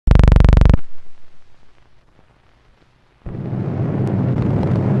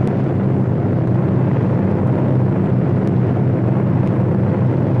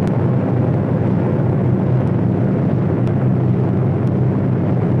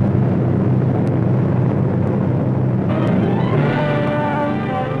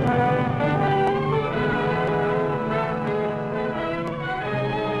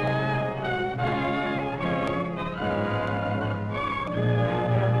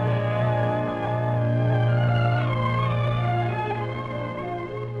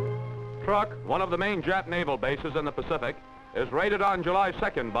Truk, one of the main Jap naval bases in the Pacific, is raided on July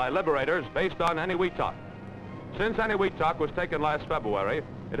 2nd by liberators based on Eniwetok. Since Eniwetok was taken last February,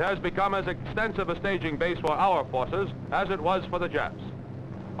 it has become as extensive a staging base for our forces as it was for the Japs.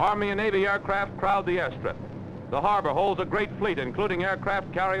 Army and Navy aircraft crowd the airstrip. The harbor holds a great fleet, including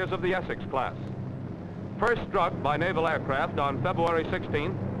aircraft carriers of the Essex class. First struck by naval aircraft on February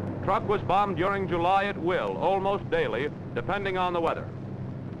 16th, Truk was bombed during July at will, almost daily, depending on the weather.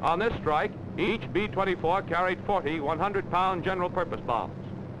 On this strike, each B-24 carried 40 100-pound general-purpose bombs.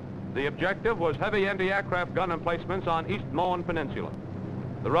 The objective was heavy anti-aircraft gun emplacements on East Moan Peninsula.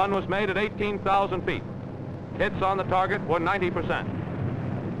 The run was made at 18,000 feet. Hits on the target were 90%.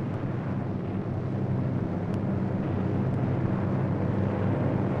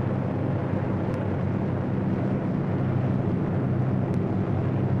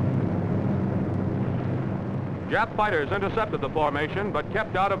 Jap fighters intercepted the formation but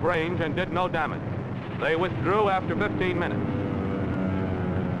kept out of range and did no damage. They withdrew after 15 minutes.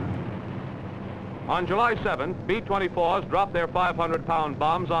 On July 7th, B-24s dropped their 500-pound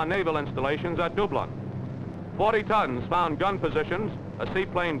bombs on naval installations at Dublin. 40 tons found gun positions, a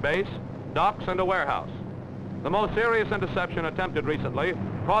seaplane base, docks, and a warehouse. The most serious interception attempted recently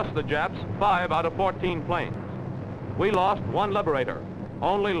cost the Japs 5 out of 14 planes. We lost 1 liberator,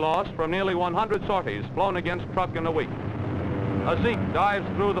 only loss from nearly 100 sorties flown against Truk in a week. A Zeke dives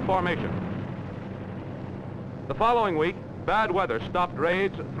through the formation. The following week, bad weather stopped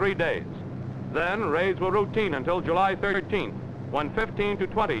raids 3 days. Then raids were routine until July 13th, when 15 to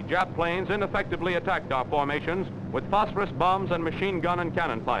 20 Jap planes ineffectively attacked our formations with phosphorus bombs and machine gun and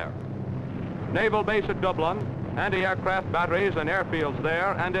cannon fire. Naval base at Dublin, anti-aircraft batteries and airfields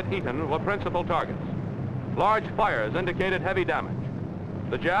there and at Eton were principal targets. Large fires indicated heavy damage.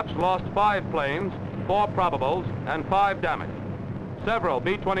 The Japs lost 5 planes, 4 probables, and 5 damaged. Several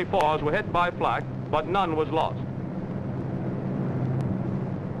B-24s were hit by flak, but none was lost.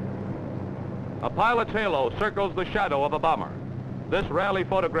 A pilot's halo circles the shadow of a bomber. This rarely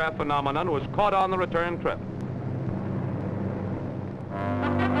photographed phenomenon was caught on the return trip.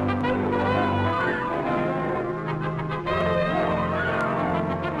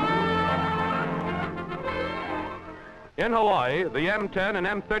 In Hawaii, the M10 and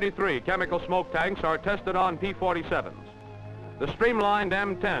M33 chemical smoke tanks are tested on P-47s. The streamlined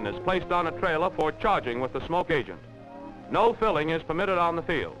M10 is placed on a trailer for charging with the smoke agent. No filling is permitted on the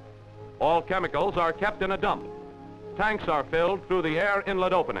field. All chemicals are kept in a dump. Tanks are filled through the air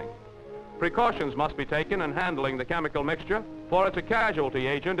inlet opening. Precautions must be taken in handling the chemical mixture, for it's a casualty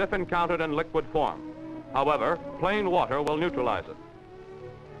agent if encountered in liquid form. However, plain water will neutralize it.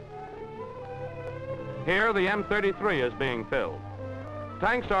 Here, the M33 is being filled.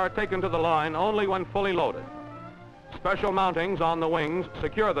 Tanks are taken to the line only when fully loaded. Special mountings on the wings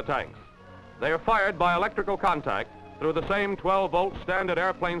secure the tanks. They are fired by electrical contact through the same 12-volt standard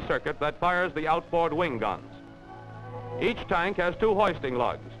airplane circuit that fires the outboard wing guns. Each tank has 2 hoisting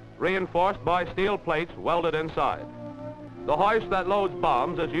lugs, reinforced by steel plates welded inside. The hoist that loads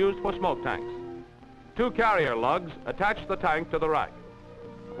bombs is used for smoke tanks. 2 carrier lugs attach the tank to the rack.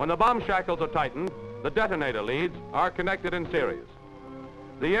 When the bomb shackles are tightened, the detonator leads are connected in series.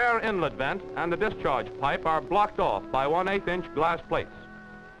 The air inlet vent and the discharge pipe are blocked off by 1/8-inch glass plates.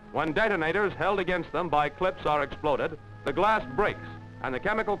 When detonators held against them by clips are exploded, the glass breaks and the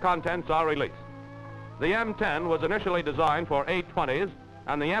chemical contents are released. The M10 was initially designed for A-20s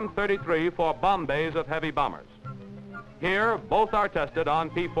and the M33 for bomb bays of heavy bombers. Here, both are tested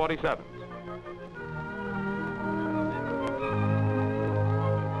on P-47s.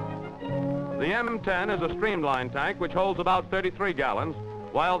 The M10 is a streamlined tank which holds about 33 gallons,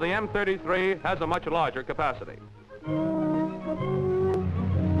 while the M33 has a much larger capacity.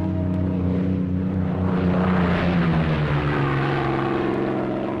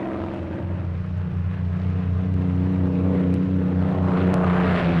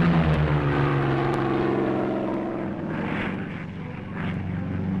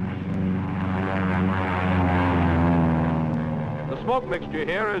 The smoke mixture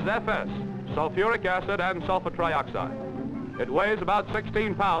here is FS, sulfuric acid and sulfur trioxide. It weighs about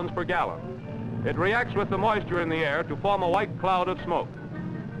 16 pounds per gallon. It reacts with the moisture in the air to form a white cloud of smoke.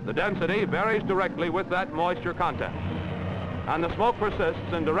 The density varies directly with that moisture content, and the smoke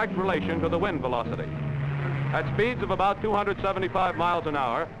persists in direct relation to the wind velocity. At speeds of about 275 miles an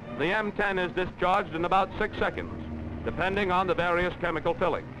hour, the M10 is discharged in about 6 seconds, depending on the various chemical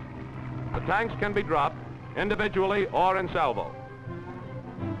fillings. The tanks can be dropped individually or in salvo.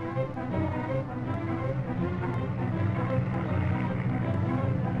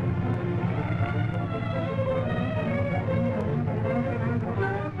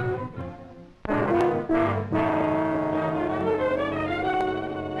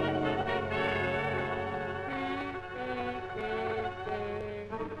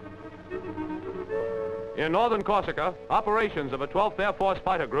 In northern Corsica, operations of a 12th Air Force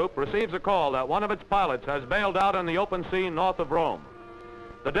fighter group receives a call that one of its pilots has bailed out in the open sea north of Rome.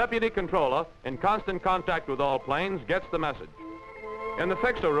 The deputy controller, in constant contact with all planes, gets the message. In the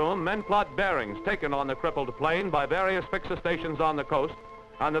fixer room, men plot bearings taken on the crippled plane by various fixer stations on the coast,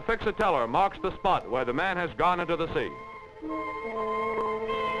 and the fixer teller marks the spot where the man has gone into the sea.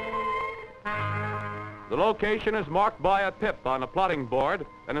 The location is marked by a pip on a plotting board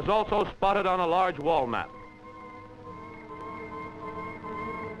and is also spotted on a large wall map.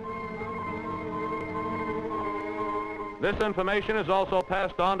 This information is also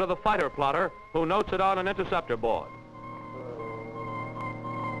passed on to the fighter plotter, who notes it on an interceptor board.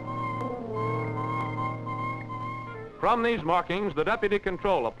 From these markings, the deputy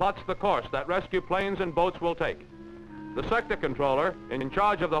controller plots the course that rescue planes and boats will take. The sector controller, in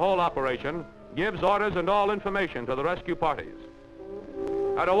charge of the whole operation, gives orders and all information to the rescue parties.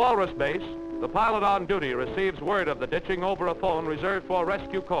 At a walrus base, the pilot on duty receives word of the ditching over a phone reserved for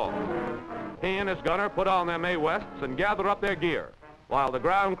rescue calls. He and his gunner put on their May Wests and gather up their gear, while the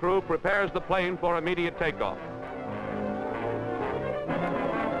ground crew prepares the plane for immediate takeoff.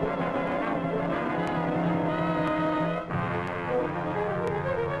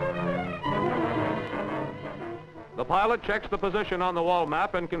 The pilot checks the position on the wall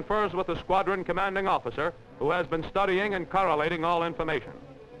map and confers with the squadron commanding officer, who has been studying and correlating all information.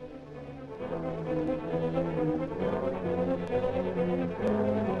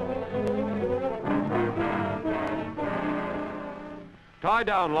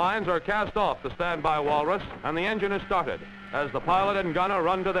 Tie-down lines are cast off the standby walrus, and the engine is started as the pilot and gunner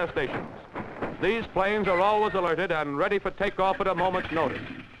run to their stations. These planes are always alerted and ready for takeoff at a moment's notice.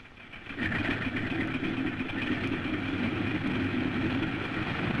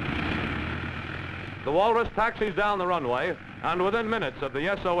 The walrus taxis down the runway, and within minutes of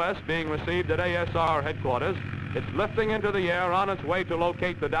the SOS being received at ASR headquarters, it's lifting into the air on its way to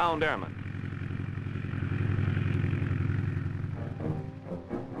locate the downed airman.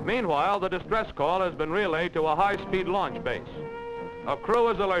 Meanwhile, the distress call has been relayed to a high-speed launch base. A crew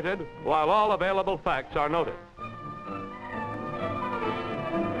is alerted while all available facts are noted.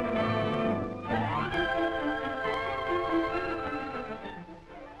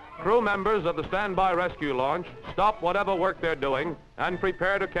 Crew members of the standby rescue launch stop whatever work they're doing and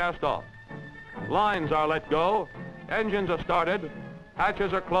prepare to cast off. Lines are let go, engines are started,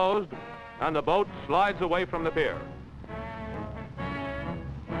 hatches are closed, and the boat slides away from the pier.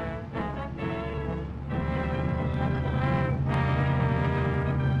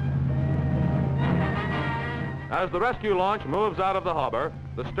 As the rescue launch moves out of the harbor,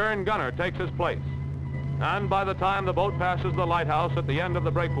 the stern gunner takes his place. And by the time the boat passes the lighthouse at the end of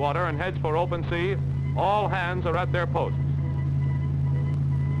the breakwater and heads for open sea, all hands are at their posts.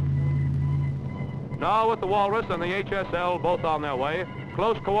 Now with the Walrus and the HSL both on their way,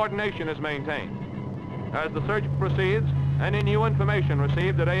 close coordination is maintained. As the search proceeds, any new information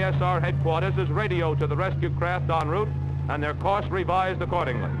received at ASR headquarters is radioed to the rescue craft en route and their course revised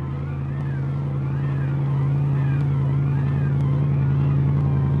accordingly.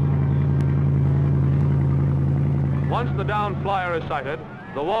 Once the downed flyer is sighted,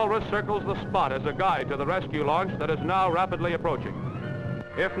 the Walrus circles the spot as a guide to the rescue launch that is now rapidly approaching.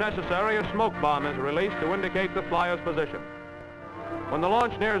 If necessary, a smoke bomb is released to indicate the flyer's position. When the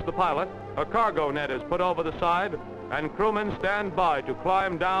launch nears the pilot, a cargo net is put over the side and crewmen stand by to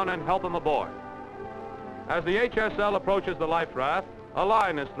climb down and help him aboard. As the HSL approaches the life raft, a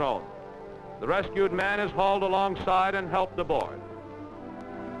line is thrown. The rescued man is hauled alongside and helped aboard.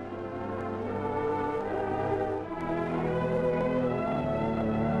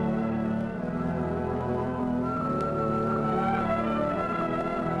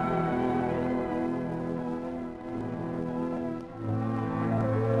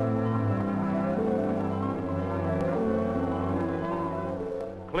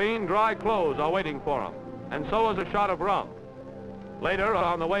 Clean, dry clothes are waiting for him, and so is a shot of rum. Later,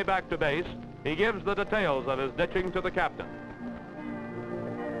 on the way back to base, he gives the details of his ditching to the captain.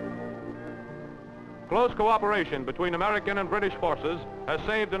 Close cooperation between American and British forces has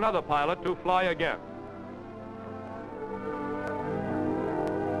saved another pilot to fly again.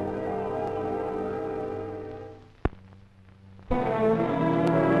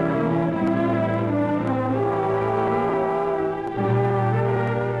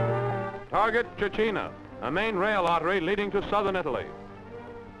 Target Cecina, a main rail artery leading to southern Italy.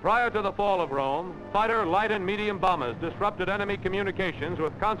 Prior to the fall of Rome, fighter light and medium bombers disrupted enemy communications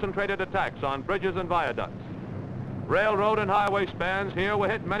with concentrated attacks on bridges and viaducts. Railroad and highway spans here were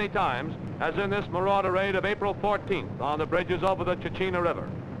hit many times, as in this marauder raid of April 14th on the bridges over the Cecina River.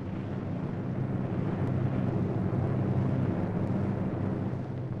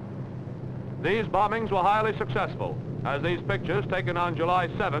 These bombings were highly successful, as these pictures taken on July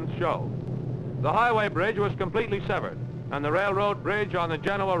 7th show. The highway bridge was completely severed, and the railroad bridge on the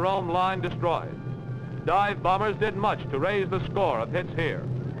Genoa-Rome line destroyed. Dive bombers did much to raise the score of hits here.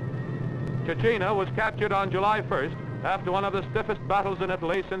 Cecina was captured on July 1st after one of the stiffest battles in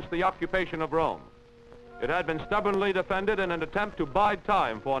Italy since the occupation of Rome. It had been stubbornly defended in an attempt to bide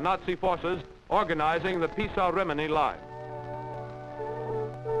time for Nazi forces organizing the Pisa-Rimini line.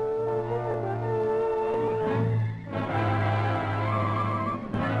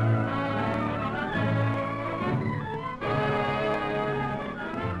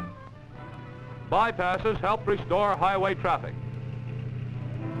 Bypasses helped restore highway traffic.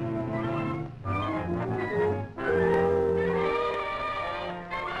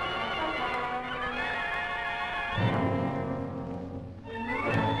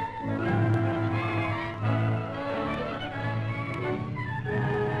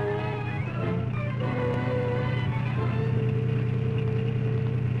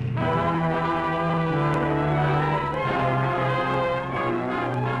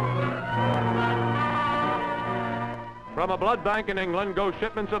 From a blood bank in England go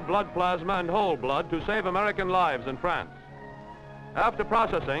shipments of blood plasma and whole blood to save American lives in France. After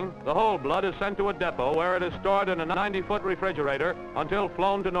processing, the whole blood is sent to a depot where it is stored in a 90-foot refrigerator until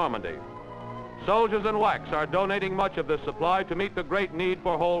flown to Normandy. Soldiers and WACs are donating much of this supply to meet the great need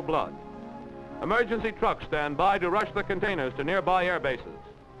for whole blood. Emergency trucks stand by to rush the containers to nearby air bases.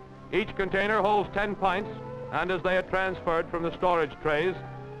 Each container holds 10 pints, and as they are transferred from the storage trays,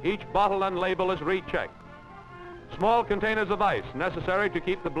 each bottle and label is rechecked. Small containers of ice necessary to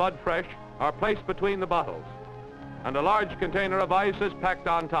keep the blood fresh are placed between the bottles, and a large container of ice is packed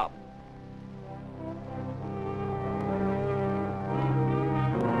on top.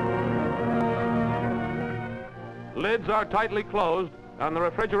 Lids are tightly closed, and the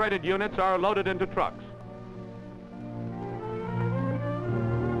refrigerated units are loaded into trucks.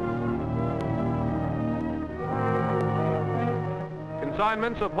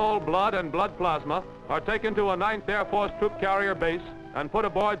 Consignments of whole blood and blood plasma are taken to a 9th Air Force troop carrier base and put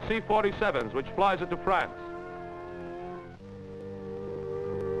aboard C-47s, which flies it to France.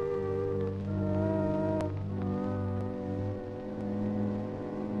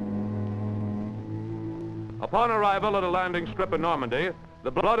 Upon arrival at a landing strip in Normandy,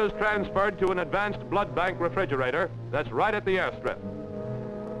 the blood is transferred to an advanced blood bank refrigerator that's right at the airstrip.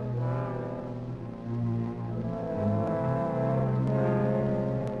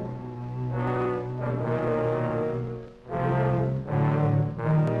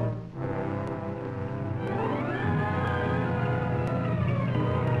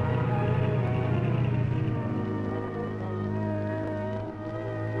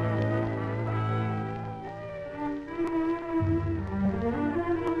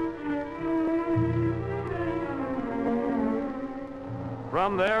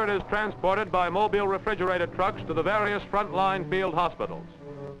 From there, it is transported by mobile refrigerated trucks to the various frontline field hospitals.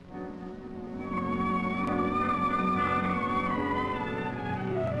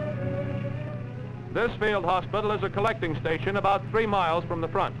 This field hospital is a collecting station about 3 miles from the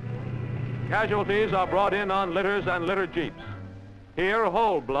front. Casualties are brought in on litters and litter jeeps. Here,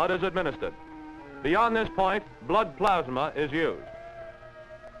 whole blood is administered. Beyond this point, blood plasma is used.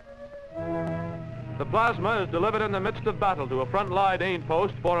 The plasma is delivered in the midst of battle to a front-line aid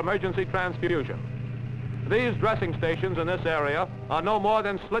post for emergency transfusion. These dressing stations in this area are no more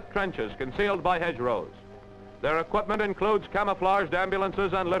than slit trenches concealed by hedgerows. Their equipment includes camouflaged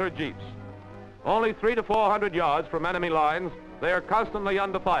ambulances and litter jeeps. Only 300 to 400 yards from enemy lines, they are constantly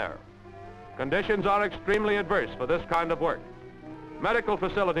under fire. Conditions are extremely adverse for this kind of work. Medical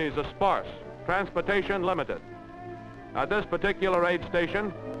facilities are sparse, transportation limited. At this particular aid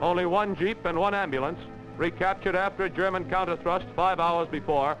station, only 1 jeep and 1 ambulance, recaptured after a German counter-thrust 5 hours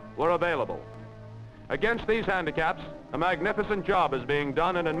before, were available. Against these handicaps, a magnificent job is being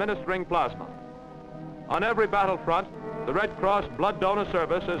done in administering plasma. On every battlefront, the Red Cross Blood Donor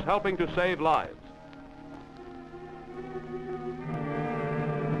Service is helping to save lives.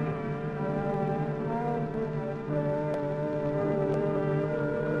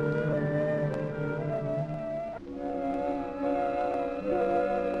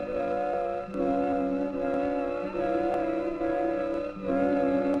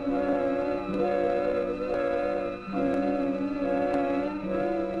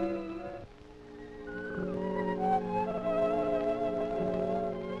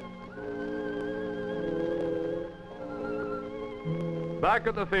 Back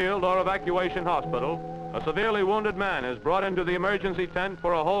at the field or evacuation hospital, a severely wounded man is brought into the emergency tent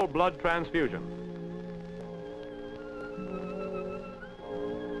for a whole blood transfusion.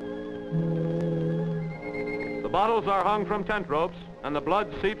 bottles are hung from tent ropes, and the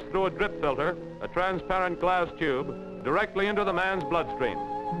blood seeps through a drip filter, a transparent glass tube, directly into the man's bloodstream.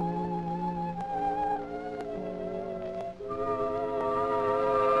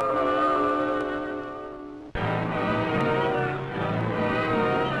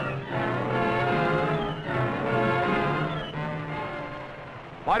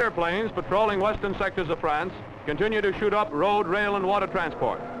 Fighter planes patrolling western sectors of France continue to shoot up road, rail, and water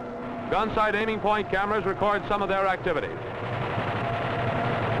transport. Gun sight aiming point cameras record some of their activities.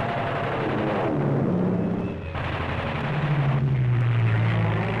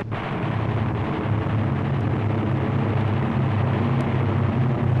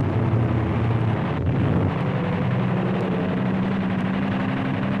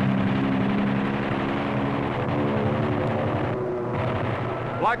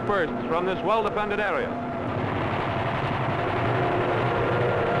 Blackbursts from this well-defended area.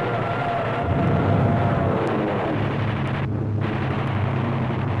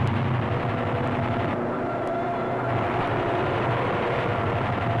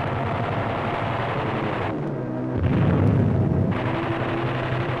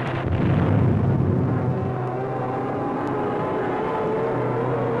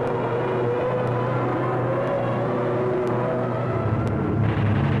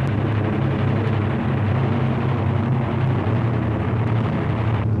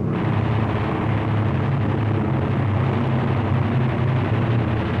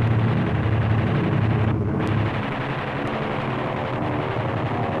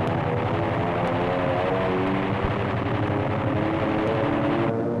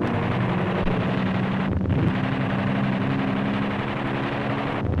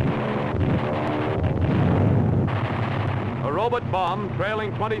 A robot bomb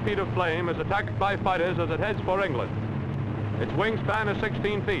trailing 20 feet of flame is attacked by fighters as it heads for England. Its wingspan is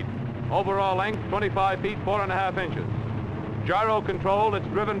 16 feet. Overall length 25 feet 4.5 inches. Gyro-controlled, it's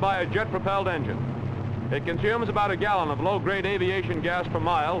driven by a jet-propelled engine. It consumes about a gallon of low-grade aviation gas per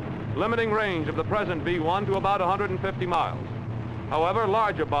mile, limiting range of the present V-1 to about 150 miles. However,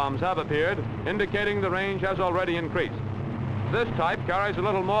 larger bombs have appeared, indicating the range has already increased. This type carries a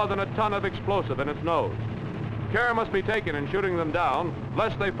little more than a ton of explosive in its nose. Care must be taken in shooting them down,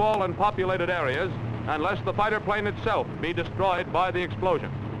 lest they fall in populated areas, and lest the fighter plane itself be destroyed by the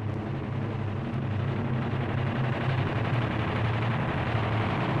explosion.